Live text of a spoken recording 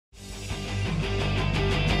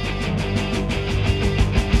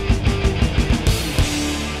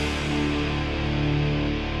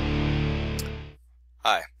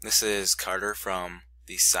Hi, this is Carter from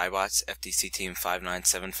the Cybots FTC Team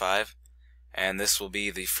 5975, and this will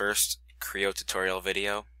be the first Creo tutorial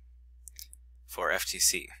video for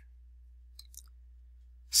FTC.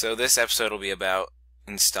 So this episode will be about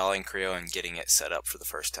installing Creo and getting it set up for the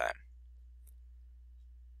first time.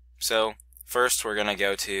 So first we're going to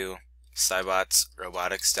go to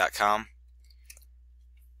cybotsrobotics.com.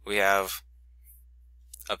 We have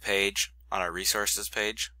a page on our resources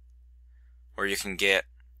page where you can get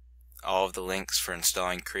all of the links for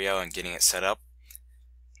installing Creo and getting it set up.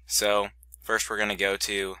 So first we're going to go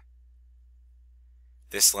to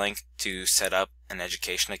this link to set up an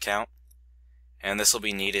education account, and this will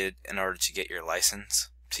be needed in order to get your license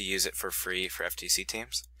to use it for free for FTC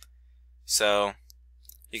teams. So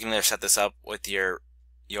you can either set this up with your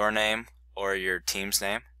name or your team's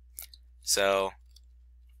name. So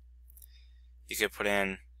you could put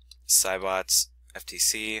in Cybots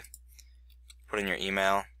FTC, put in your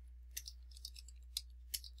email,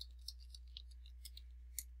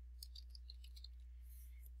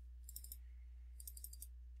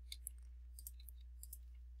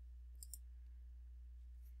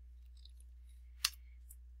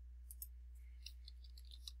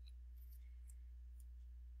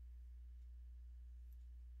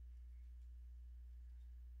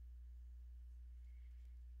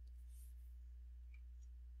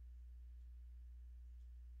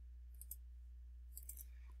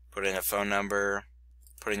 put in a phone number,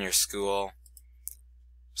 put in your school,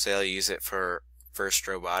 say I'll use it for First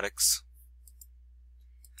Robotics,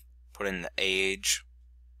 put in the age,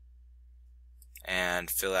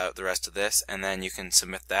 and fill out the rest of this, and then you can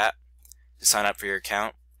submit that to sign up for your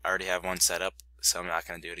account. I already have one set up, so I'm not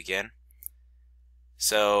going to do it again.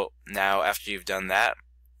 So now after you've done that,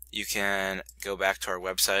 you can go back to our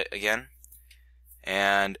website again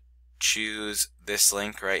and choose this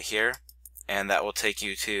link right here, and that will take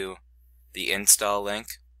you to the install link.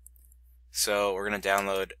 So we're going to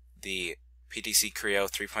download the PTC Creo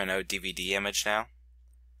 3.0 DVD image now.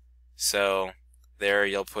 So there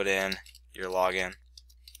you'll put in your login,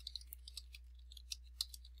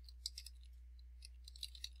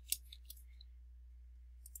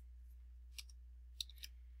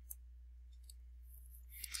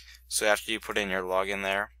 so after you put in your login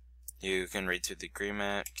there, you can read through the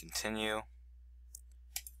agreement, continue.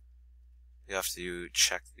 You have to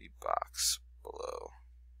check the box below.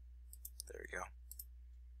 There we go.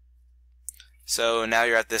 So now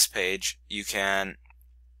you're at this page. You can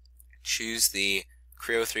choose the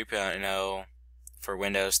Creo 3.0 for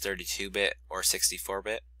Windows 32-bit or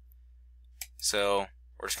 64-bit. So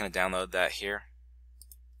we're just going to download that here.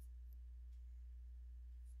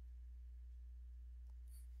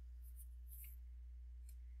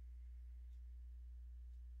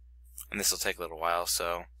 And this will take a little while,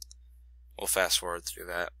 so we'll fast forward through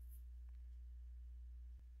that.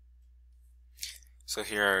 So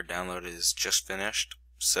here our download is just finished,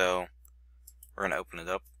 so we're going to open it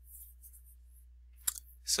up.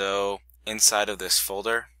 So inside of this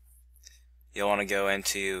folder, you'll want to go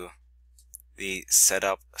into the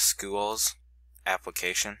Setup Schools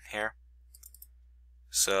application here.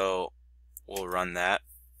 So we'll run that.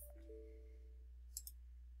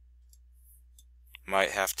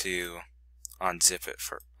 Might have to unzip it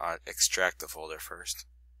for extract the folder first.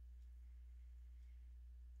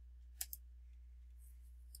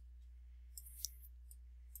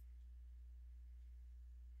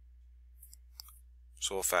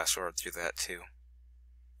 So we'll fast forward through that too.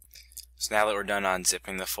 So now that we're done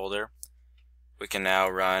unzipping the folder, we can now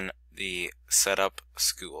run the Setup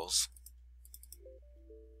Schools.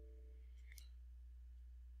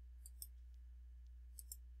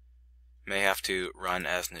 May have to run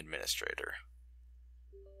as an administrator.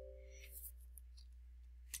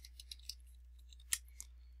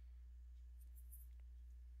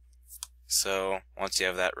 So once you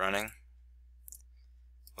have that running,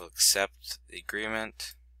 we'll accept the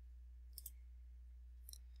agreement,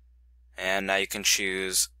 and now you can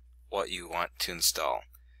choose what you want to install.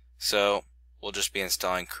 So we'll just be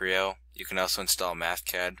installing Creo. You can also install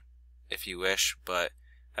MathCAD if you wish, but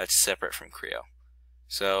that's separate from Creo.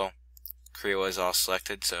 So Creo is all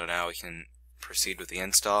selected, so now we can proceed with the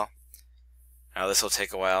install. Now this will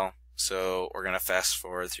take a while, so we're going to fast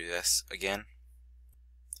forward through this again.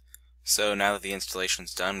 So now that the installation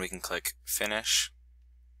is done, we can click Finish,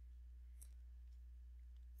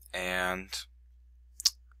 and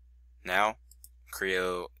now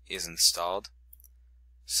Creo is installed.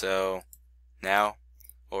 So now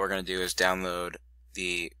what we're going to do is download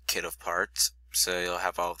the kit of parts, so you'll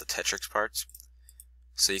have all of the Tetrix parts.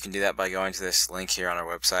 So you can do that by going to this link here on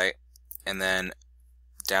our website and then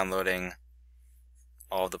downloading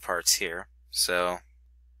all the parts here. So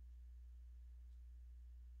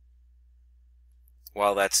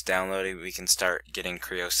while that's downloading, we can start getting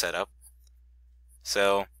Creo set up.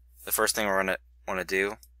 So the first thing we're going to want to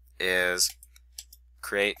do is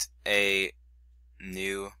create a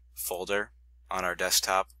new folder on our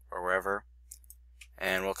desktop or wherever,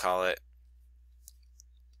 and we'll call it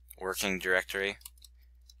working directory,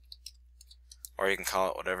 or you can call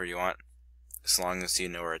it whatever you want as long as you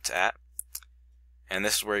know where it's at. And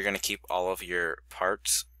this is where you're going to keep all of your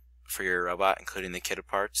parts for your robot, including the kit of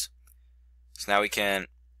parts. So now we can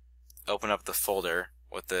open up the folder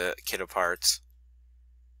with the kit of parts,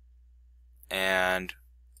 and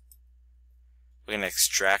we can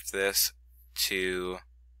extract this to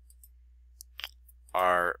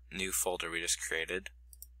our new folder we just created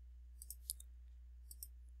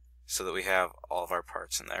so that we have all of our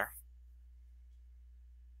parts in there.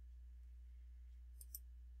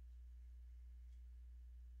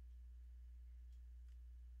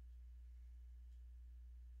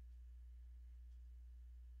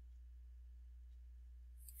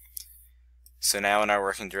 So now in our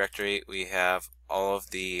working directory we have all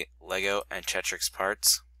of the Lego and Tetrix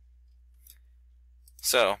parts.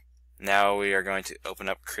 So now we are going to open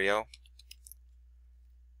up Creo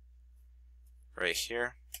right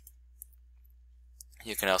here.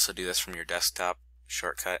 You can also do this from your desktop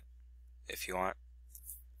shortcut if you want.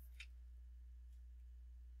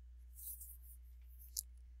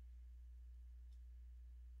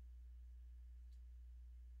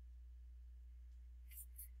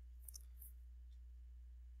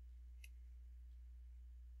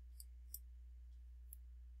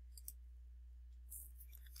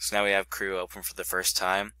 So now we have Creo open for the first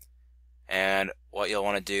time, and what you'll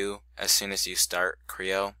want to do as soon as you start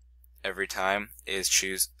Creo every time is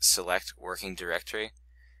choose Select Working Directory.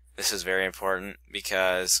 This is very important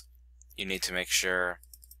because you need to make sure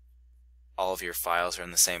all of your files are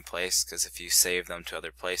in the same place, because if you save them to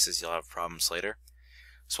other places you'll have problems later.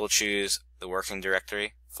 So we'll choose the Working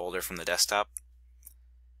Directory folder from the desktop,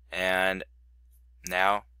 and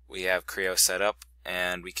now we have Creo set up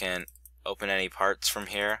and we can open any parts from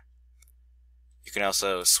here. You can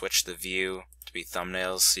also switch the view to be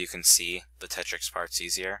thumbnails so you can see the Tetrix parts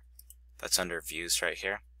easier. That's under views right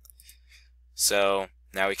here. So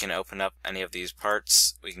now we can open up any of these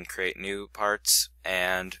parts, we can create new parts,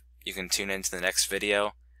 and you can tune into the next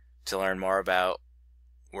video to learn more about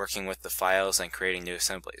working with the files and creating new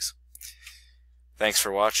assemblies. Thanks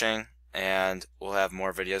for watching, and we'll have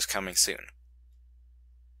more videos coming soon.